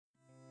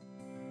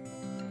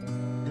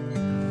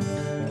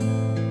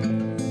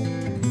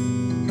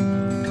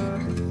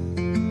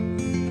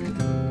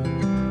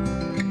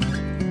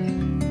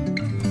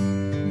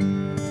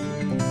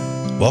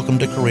Welcome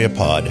to Career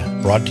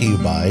Pod, brought to you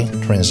by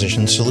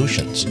Transition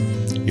Solutions.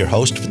 Your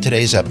host for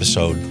today's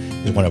episode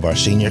is one of our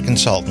senior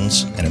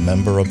consultants and a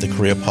member of the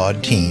Career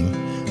Pod team,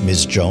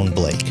 Ms. Joan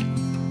Blake.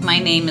 My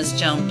name is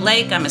Joan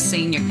Blake. I'm a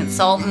senior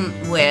consultant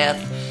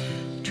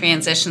with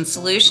Transition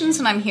Solutions,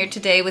 and I'm here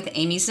today with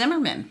Amy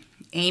Zimmerman.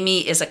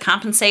 Amy is a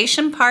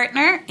compensation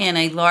partner in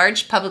a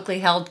large publicly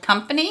held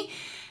company,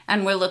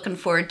 and we're looking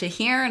forward to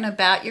hearing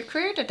about your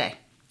career today.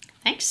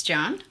 Thanks,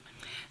 Joan.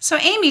 So,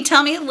 Amy,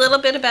 tell me a little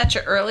bit about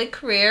your early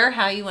career,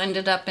 how you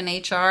ended up in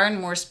HR, and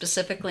more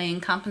specifically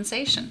in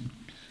compensation.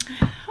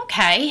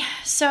 Okay,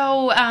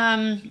 so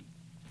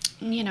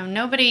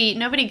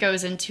nobody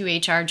goes into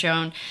HR,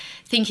 Joan,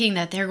 thinking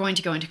that they're going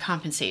to go into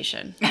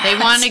compensation. They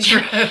want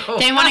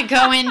to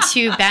go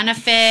into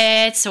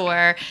benefits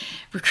or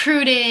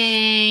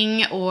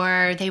recruiting,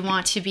 or they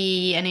want to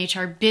be an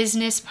HR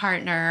business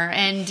partner.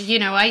 And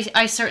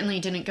I certainly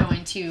didn't go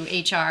into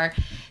HR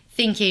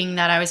thinking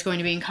that I was going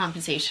to be in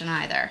compensation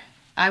either.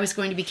 I was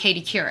going to be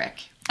Katie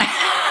Couric.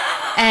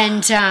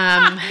 And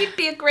you'd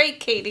be a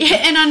great Katie.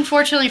 And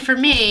unfortunately for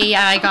me,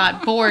 I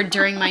got bored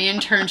during my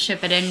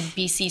internship at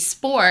NBC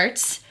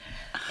Sports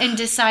and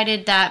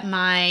decided that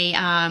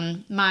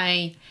my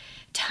my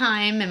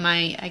time and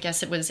I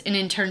guess it was an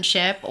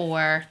internship,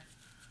 or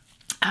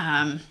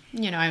I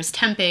was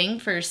temping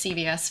for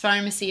CVS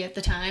Pharmacy at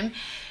the time.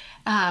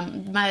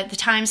 The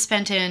time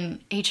spent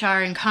in HR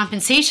and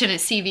compensation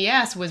at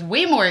CVS was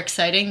way more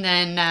exciting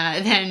than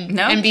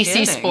NBC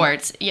kidding.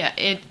 Sports. Yeah,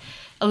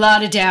 a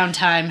lot of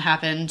downtime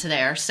happened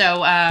there.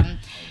 So I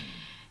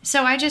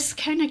just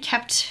kind of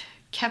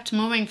kept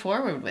moving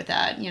forward with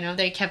that.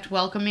 They kept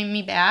welcoming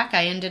me back.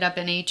 I ended up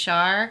in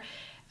HR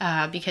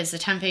because the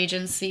temp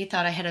agency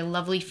thought I had a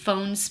lovely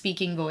phone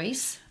speaking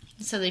voice.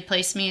 So they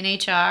placed me in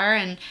HR,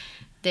 and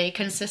they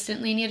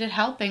consistently needed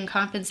help in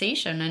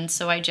compensation. And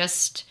so I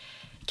just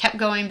kept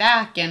going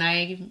back, and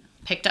I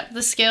picked up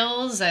the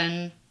skills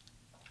and,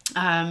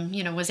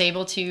 was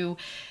able to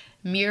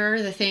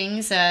mirror the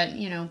things that,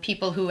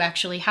 people who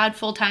actually had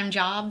full-time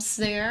jobs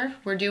there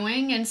were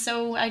doing. And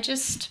so I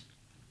just,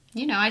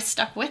 I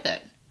stuck with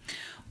it.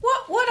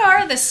 What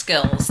are the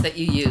skills that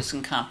you use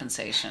in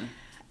compensation?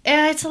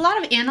 It's a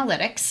lot of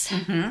analytics.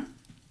 Mm-hmm.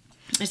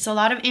 It's a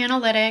lot of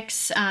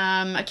analytics.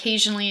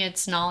 Occasionally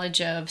it's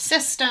knowledge of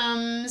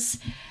systems.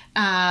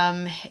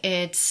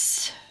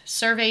 It's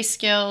survey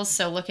skills,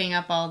 so looking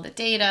up all the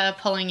data,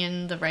 pulling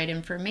in the right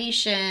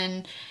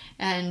information,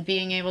 and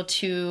being able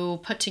to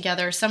put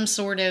together some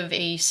sort of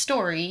a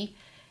story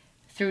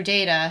through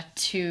data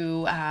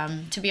to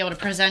be able to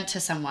present to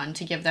someone,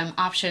 to give them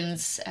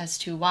options as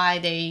to why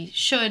they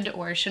should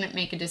or shouldn't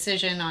make a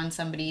decision on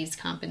somebody's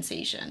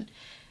compensation.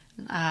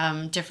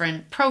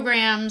 Different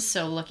programs,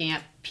 so looking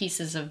at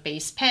pieces of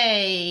base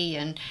pay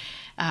and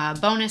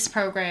bonus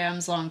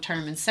programs,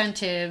 long-term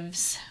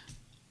incentives.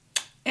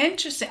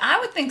 Interesting. I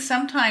would think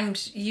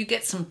sometimes you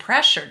get some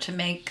pressure to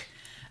make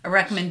a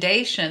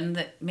recommendation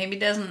that maybe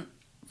isn't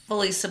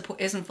fully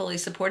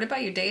supported by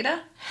your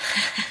data.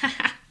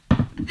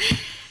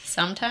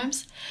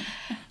 Sometimes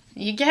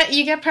you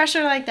get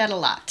pressure like that a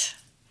lot.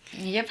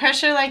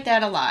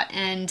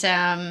 And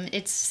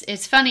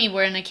it's funny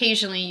when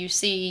occasionally you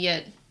see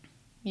it.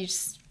 You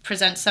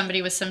present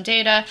somebody with some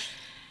data.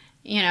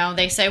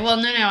 They say, "Well,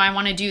 no, I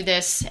want to do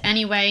this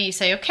anyway." You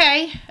say,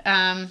 "Okay."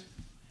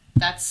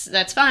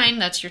 That's fine.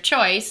 That's your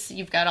choice.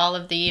 You've got all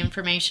of the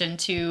information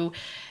to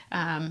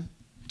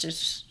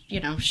just,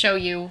 show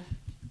you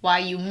why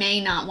you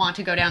may not want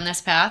to go down this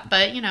path.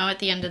 But, at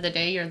the end of the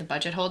day, you're the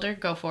budget holder.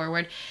 Go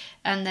forward.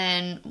 And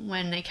then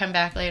when they come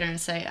back later and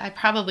say, "I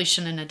probably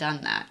shouldn't have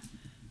done that."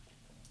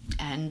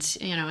 And,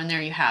 and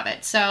there you have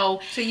it.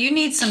 So you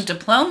need some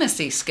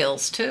diplomacy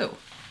skills, too.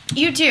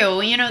 You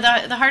do.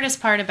 The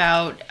hardest part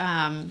about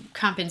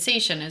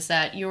compensation is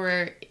that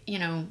you're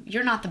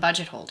not the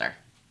budget holder.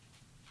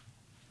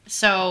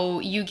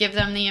 So you give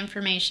them the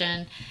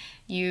information,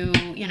 you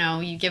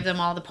give them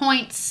all the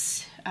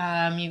points,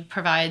 you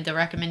provide the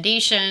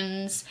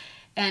recommendations,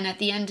 and at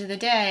the end of the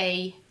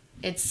day,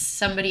 it's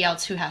somebody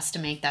else who has to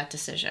make that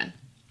decision.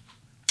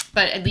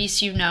 But at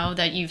least you know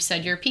that you've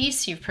said your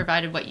piece, you've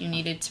provided what you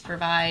needed to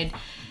provide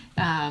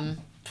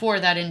for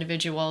that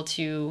individual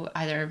to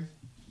either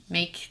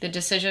make the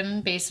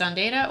decision based on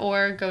data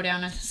or go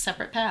down a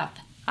separate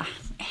path.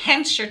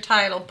 Hence your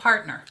title,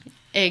 partner.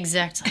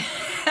 Exactly.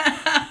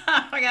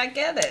 I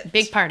get it.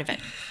 Big part of it.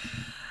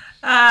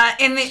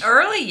 In the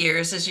early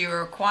years, as you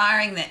were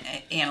acquiring the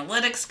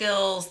analytic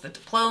skills, the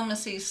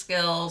diplomacy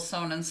skills, so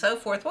on and so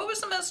forth, what was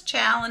the most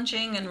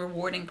challenging and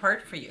rewarding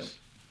part for you?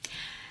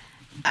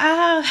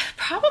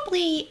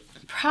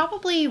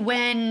 Probably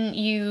when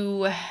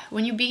you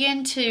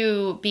begin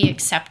to be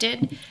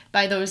accepted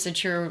by those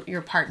that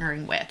you're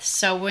partnering with.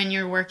 So when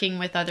you're working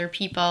with other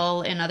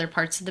people in other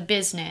parts of the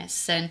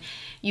business, and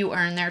you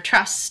earn their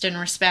trust and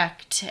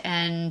respect,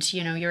 and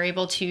you're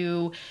able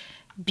to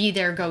be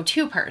their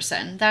go-to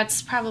person.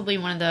 That's probably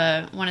one of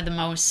the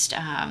most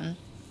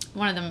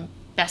one of the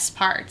best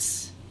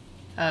parts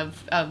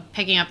of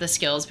picking up the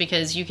skills,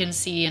 because you can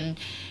see and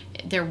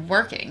they're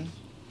working.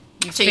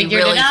 you've So you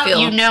figured really it out. feel-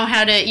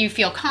 You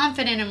feel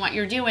confident in what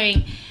you're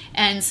doing,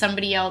 and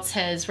somebody else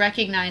has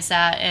recognized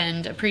that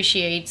and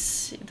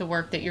appreciates the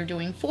work that you're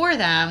doing for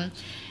them,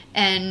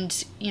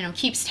 and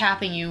keeps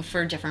tapping you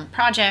for different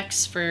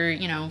projects, for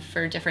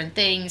different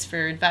things,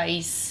 for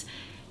advice.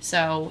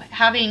 So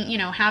having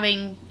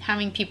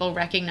people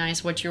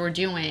recognize what you're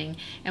doing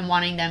and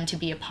wanting them to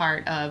be a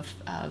part of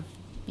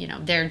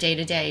their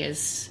day-to-day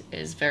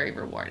is very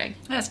rewarding.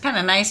 It's kind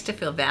of nice to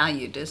feel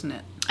valued, isn't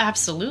it?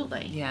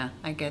 Absolutely. Yeah,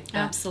 I get that.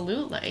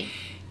 Absolutely.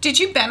 Did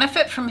you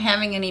benefit from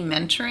having any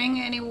mentoring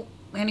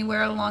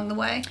anywhere along the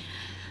way?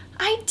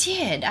 I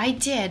did,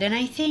 and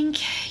I think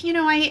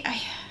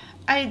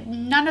I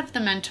none of the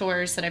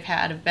mentors that I've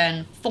had have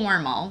been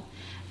formal,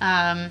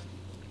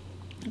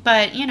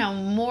 but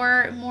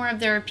more of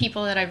there are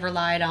people that I've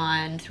relied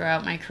on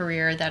throughout my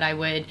career that I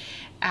would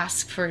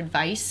ask for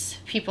advice.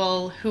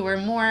 People who were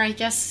more, I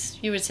guess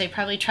you would say,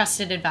 probably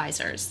trusted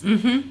advisors.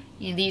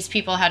 Mm-hmm. These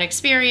people had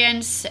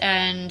experience,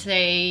 and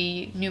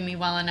they knew me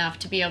well enough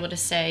to be able to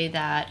say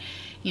that,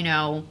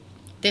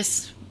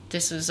 this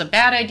was a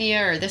bad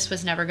idea, or this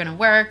was never going to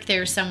work.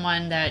 There's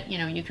someone that you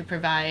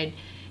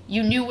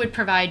knew would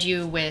provide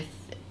you with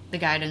the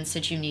guidance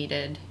that you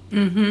needed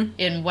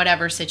in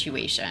whatever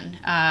situation.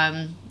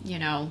 And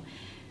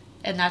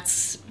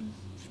that's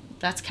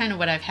kind of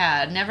what I've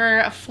had. Never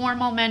a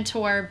formal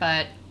mentor,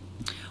 but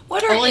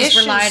always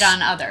relied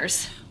on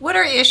others. What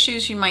are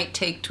issues you might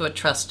take to a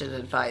trusted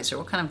advisor?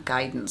 What kind of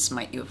guidance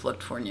might you have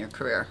looked for in your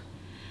career?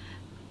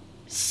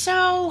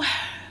 So,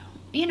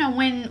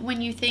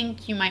 when you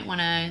think you might want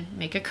to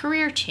make a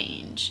career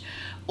change,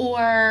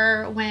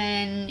 or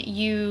when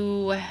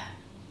you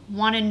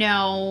want to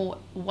know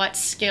what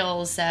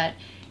skills that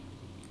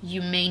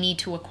you may need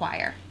to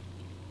acquire,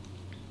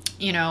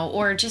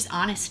 or just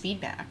honest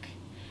feedback.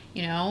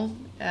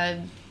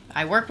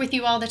 I work with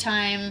you all the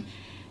time.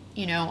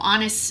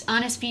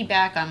 Honest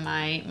feedback on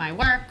my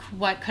work.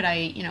 What could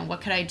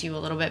I do a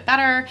little bit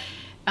better?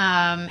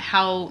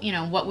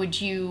 What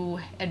would you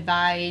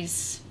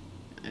advise,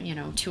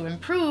 to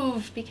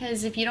improve?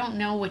 Because if you don't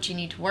know what you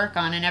need to work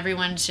on, and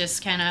everyone's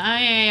just kind of, oh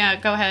yeah,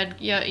 go ahead,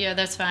 yeah,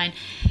 that's fine,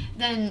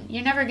 then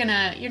you're never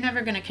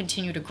gonna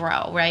continue to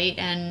grow, right?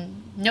 And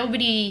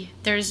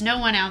there's no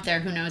one out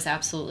there who knows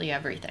absolutely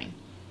everything.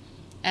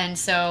 And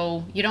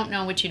so you don't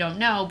know what you don't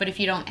know, but if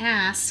you don't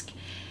ask,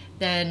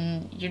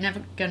 then you're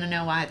never going to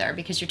know either,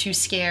 because you're too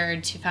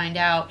scared to find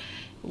out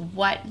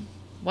what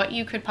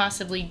you could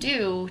possibly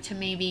do to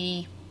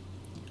maybe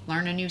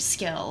learn a new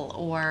skill,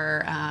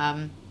 or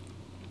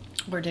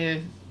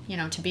to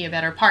be a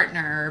better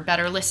partner or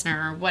better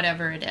listener, or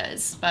whatever it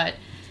is. But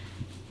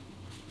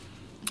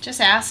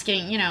just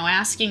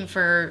asking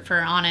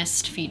for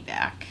honest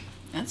feedback.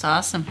 That's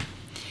awesome.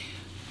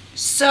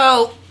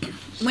 So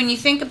when you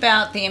think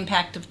about the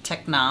impact of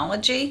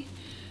technology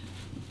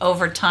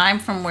over time,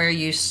 from where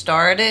you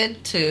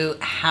started to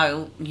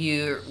how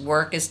your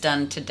work is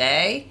done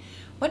today,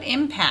 what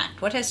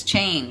has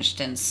changed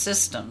in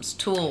systems,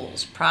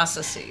 tools,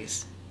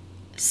 processes?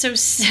 So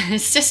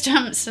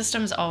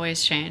systems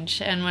always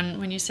change. And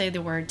when you say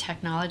the word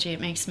technology, it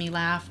makes me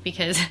laugh,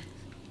 because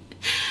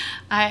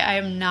I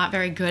am not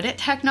very good at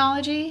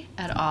technology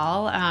at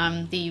all.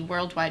 The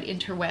worldwide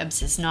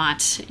interwebs is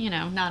not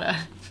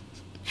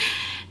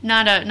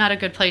a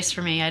good place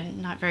for me.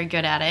 I'm not very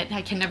good at it.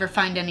 I can never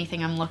find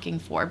anything I'm looking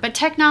for. But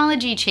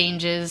technology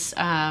changes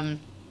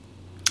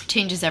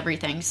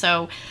everything.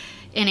 So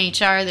in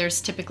HR, there's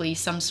typically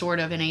some sort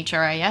of an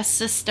HRIS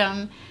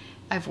system.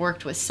 I've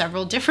worked with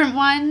several different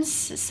ones,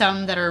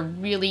 some that are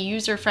really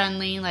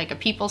user-friendly, like a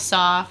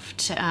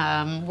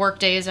PeopleSoft.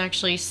 Workday is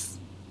actually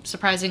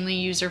surprisingly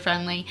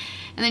user-friendly.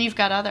 And then you've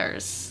got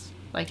others,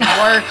 like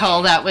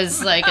Oracle, that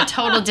was like a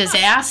total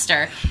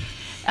disaster.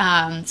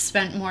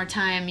 Spent more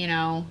time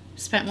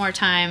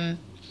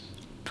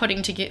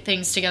putting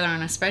things together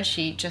on a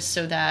spreadsheet just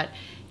so that,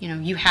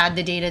 you had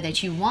the data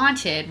that you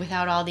wanted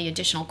without all the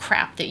additional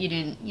crap that you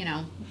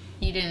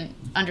didn't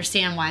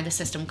understand why the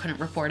system couldn't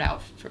report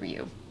out for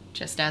you,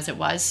 just as it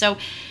was. So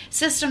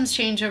systems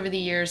change over the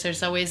years.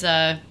 There's always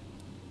an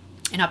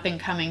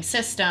up-and-coming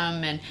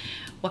system, and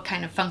what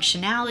kind of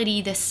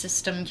functionality this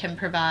system can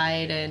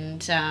provide.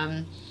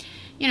 And,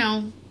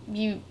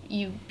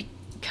 you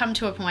come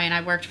to a point.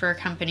 I worked for a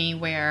company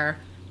where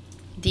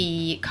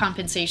the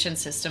compensation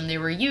system they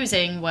were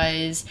using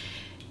was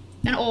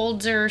an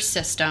older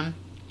system,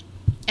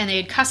 and they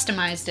had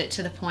customized it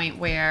to the point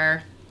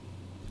where,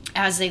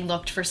 as they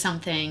looked for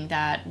something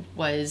that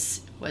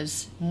was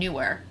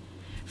newer,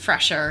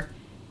 fresher,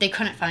 they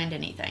couldn't find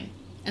anything.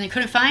 And they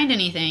couldn't find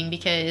anything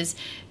because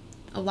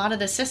a lot of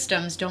the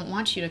systems don't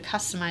want you to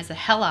customize the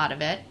hell out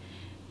of it,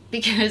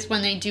 because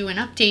when they do an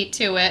update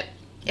to it,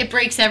 it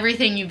breaks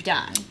everything you've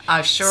done.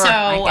 Oh, sure. So,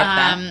 I get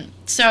that.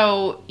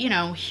 So,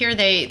 here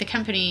the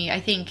company,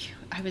 I think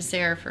I was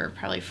there for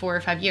probably 4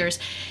 or 5 years,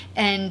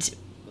 and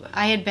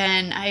I had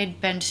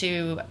been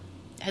to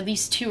at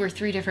least 2 or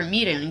 3 different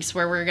meetings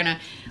where we were going to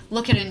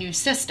look at a new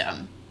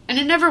system. And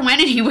it never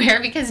went anywhere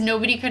because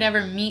nobody could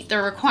ever meet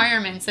the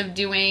requirements of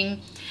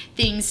doing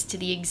things to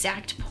the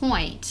exact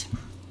point.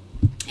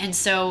 And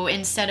so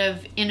instead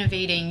of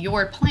innovating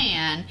your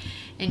plan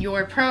and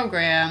your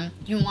program,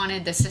 you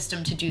wanted the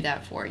system to do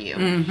that for you.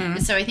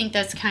 And so I think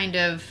that's kind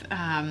of,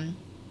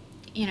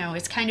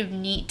 it's kind of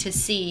neat to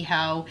see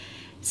how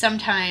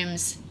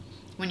sometimes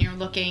when you're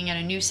looking at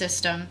a new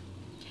system,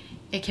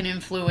 it can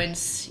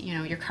influence,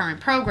 your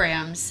current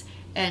programs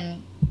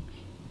and,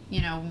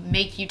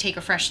 make you take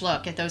a fresh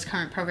look at those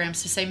current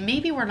programs to say,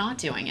 maybe we're not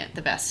doing it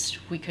the best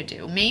we could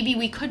do. Maybe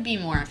we could be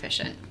more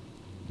efficient.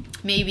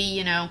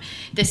 Maybe,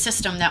 this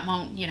system that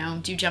won't,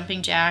 do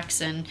jumping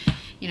jacks and,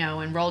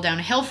 and roll down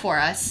a hill for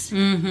us.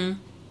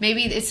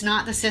 Maybe it's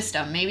not the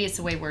system. Maybe it's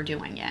the way we're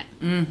doing it,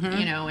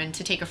 and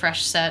to take a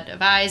fresh set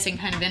of eyes and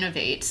kind of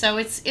innovate. So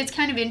it's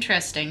kind of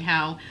interesting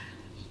how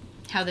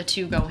the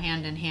two go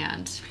hand in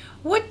hand.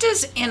 What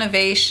does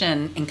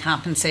innovation in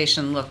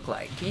compensation look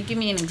like? Can you give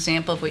me an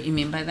example of what you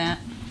mean by that?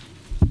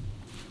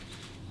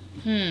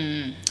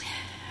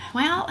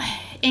 Well,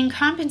 in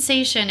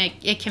compensation,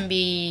 it can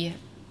be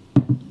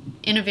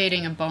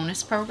innovating a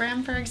bonus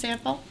program, for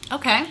example.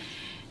 Okay.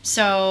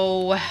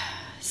 So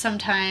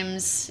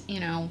sometimes,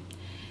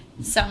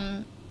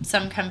 some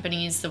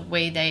companies, the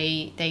way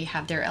they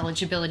have their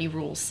eligibility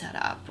rules set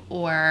up,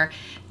 or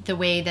the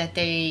way that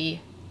they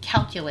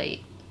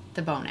calculate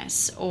the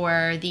bonus,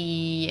 or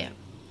the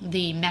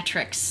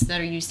metrics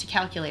that are used to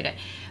calculate it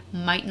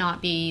might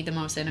not be the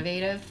most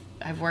innovative.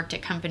 I've worked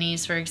at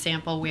companies, for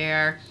example,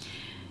 where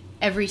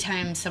every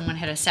time someone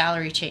had a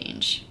salary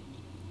change,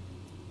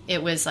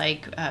 it was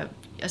like a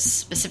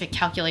specific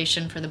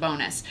calculation for the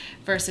bonus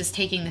versus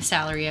taking the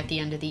salary at the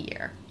end of the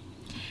year.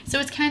 So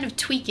it's kind of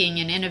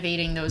tweaking and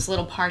innovating those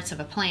little parts of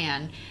a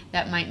plan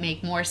that might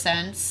make more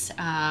sense.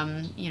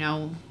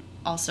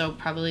 Also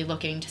probably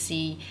looking to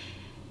see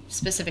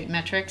specific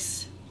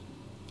metrics.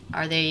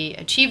 Are they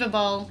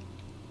achievable?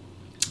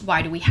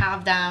 Why do we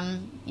have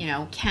them?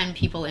 Can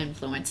people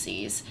influence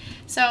these?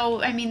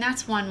 So,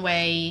 that's one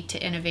way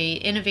to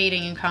innovate.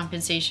 Innovating in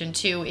compensation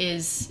too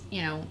is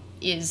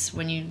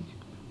when you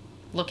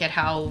look at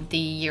how the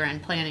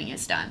year-end planning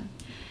is done.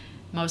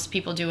 Most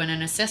people do it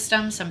in a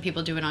system. Some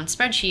people do it on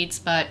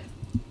spreadsheets, but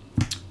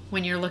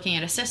when you're looking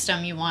at a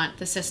system, you want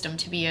the system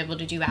to be able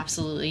to do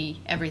absolutely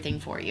everything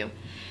for you.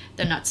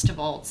 The nuts to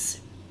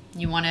bolts.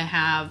 You want to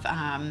have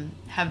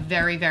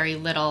very, very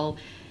little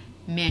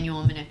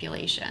manual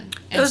manipulation.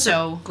 Those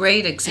are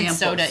great examples.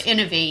 And so to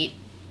innovate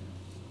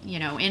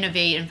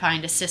and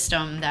find a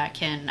system that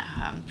can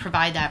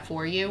provide that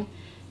for you,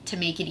 to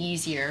make it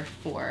easier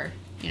for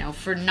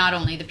not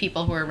only the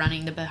people who are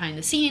running the behind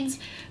the scenes,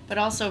 but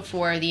also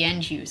for the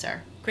end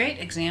user. Great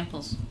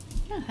examples.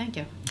 Yeah, thank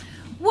you.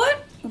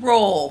 What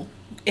role,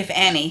 if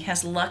any,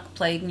 has luck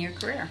played in your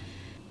career?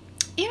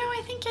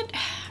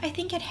 I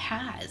think it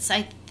has.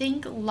 I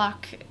think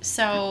luck.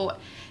 So,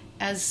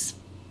 as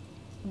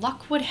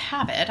luck would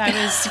have it, I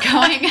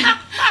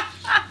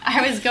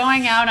was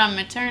going out on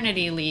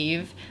maternity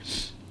leave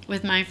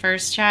with my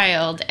first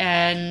child,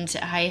 and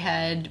I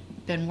had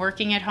been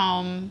working at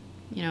home,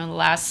 the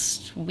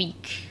last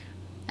week,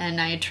 and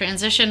I had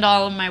transitioned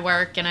all of my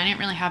work, and I didn't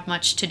really have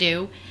much to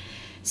do.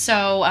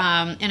 So,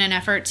 in an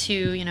effort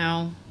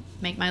to,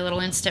 make my little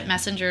instant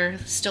messenger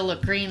still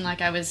look green like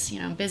I was,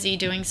 busy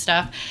doing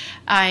stuff,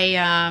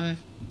 I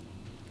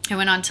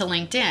went on to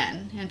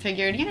LinkedIn and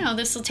figured,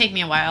 this will take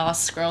me a while. I'll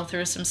scroll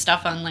through some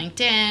stuff on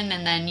LinkedIn,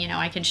 and then,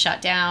 I can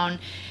shut down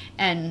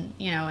and,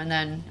 and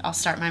then I'll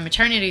start my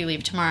maternity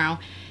leave tomorrow.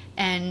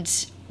 And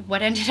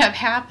what ended up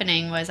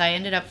happening was I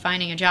ended up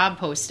finding a job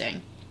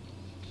posting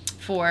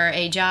for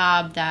a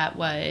job that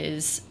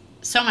was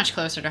so much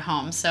closer to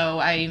home. So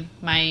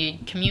my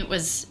commute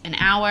was an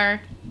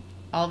hour.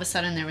 All of a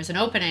sudden there was an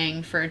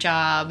opening for a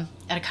job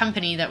at a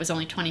company that was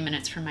only 20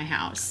 minutes from my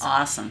house.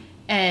 Awesome.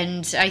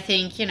 And I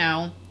think,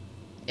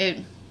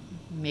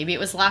 maybe it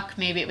was luck,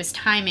 maybe it was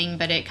timing,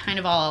 but it kind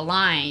of all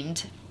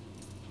aligned.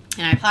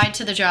 And I applied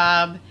to the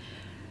job.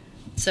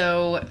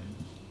 So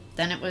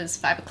then it was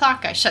 5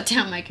 o'clock. I shut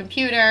down my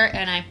computer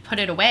and I put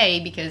it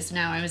away because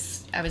now I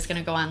was going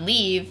to go on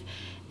leave.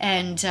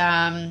 And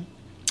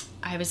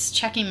I was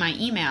checking my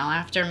email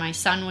after my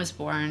son was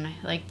born.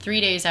 Like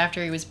 3 days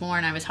after he was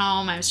born, I was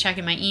home. I was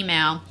checking my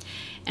email,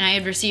 and I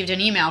had received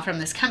an email from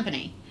this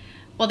company.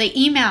 Well, they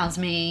emailed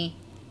me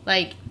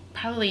like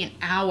probably an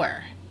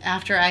hour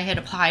after I had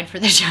applied for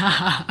the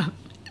job.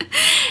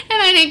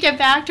 And I didn't get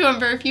back to him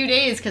for a few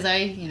days because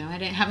I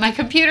didn't have my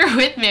computer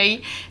with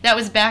me. That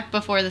was back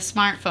before the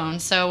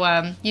smartphone, so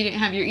you didn't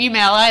have your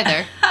email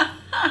either.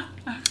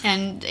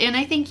 And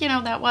I think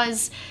that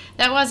was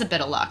a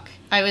bit of luck.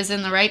 I was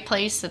in the right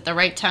place at the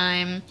right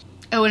time.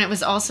 Oh, and it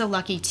was also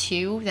lucky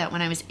too that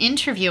when I was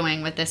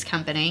interviewing with this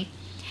company,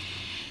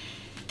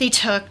 they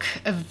took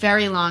a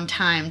very long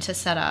time to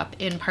set up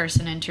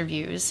in-person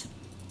interviews.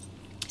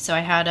 So I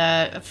had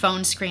a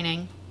phone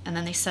screening, and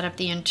then they set up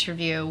the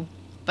interview,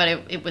 but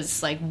it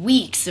was like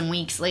weeks and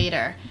weeks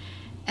later.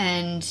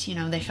 And,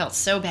 they felt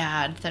so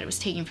bad that it was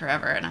taking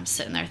forever. And I'm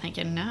sitting there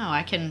thinking, no,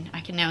 I can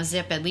now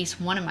zip at least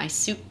one of my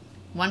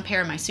one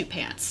pair of my suit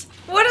pants.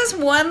 What is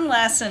one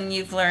lesson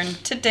you've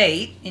learned to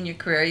date in your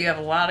career? You have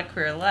a lot of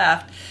career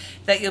left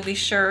that you'll be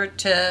sure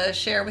to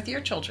share with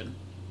your children.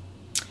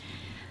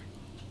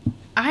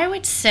 I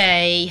would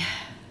say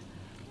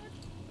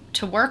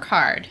to work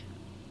hard.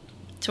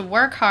 To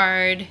work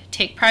hard,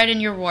 take pride in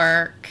your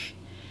work.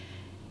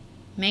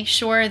 Make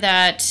sure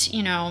that,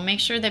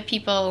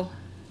 people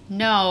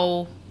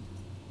know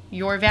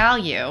your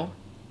value,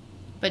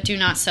 but do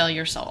not sell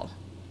your soul.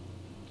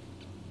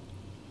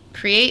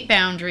 Create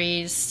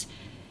boundaries.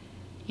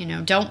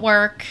 Don't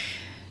work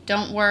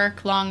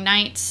long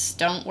nights,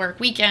 don't work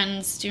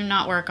weekends, do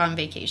not work on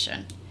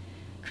vacation.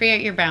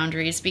 Create your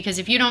boundaries, because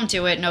if you don't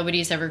do it,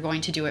 nobody's ever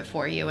going to do it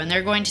for you, and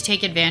they're going to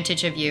take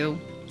advantage of you.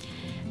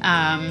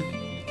 And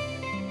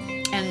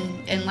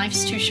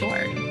life's too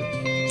short.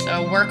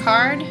 So work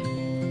hard,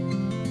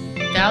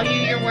 value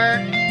your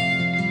work,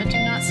 but do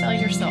not sell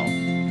your soul.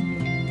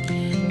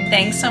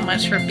 Thanks so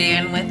much for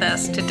being with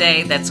us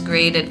today. That's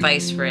great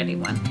advice for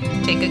anyone.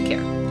 Take good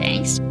care.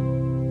 Thanks.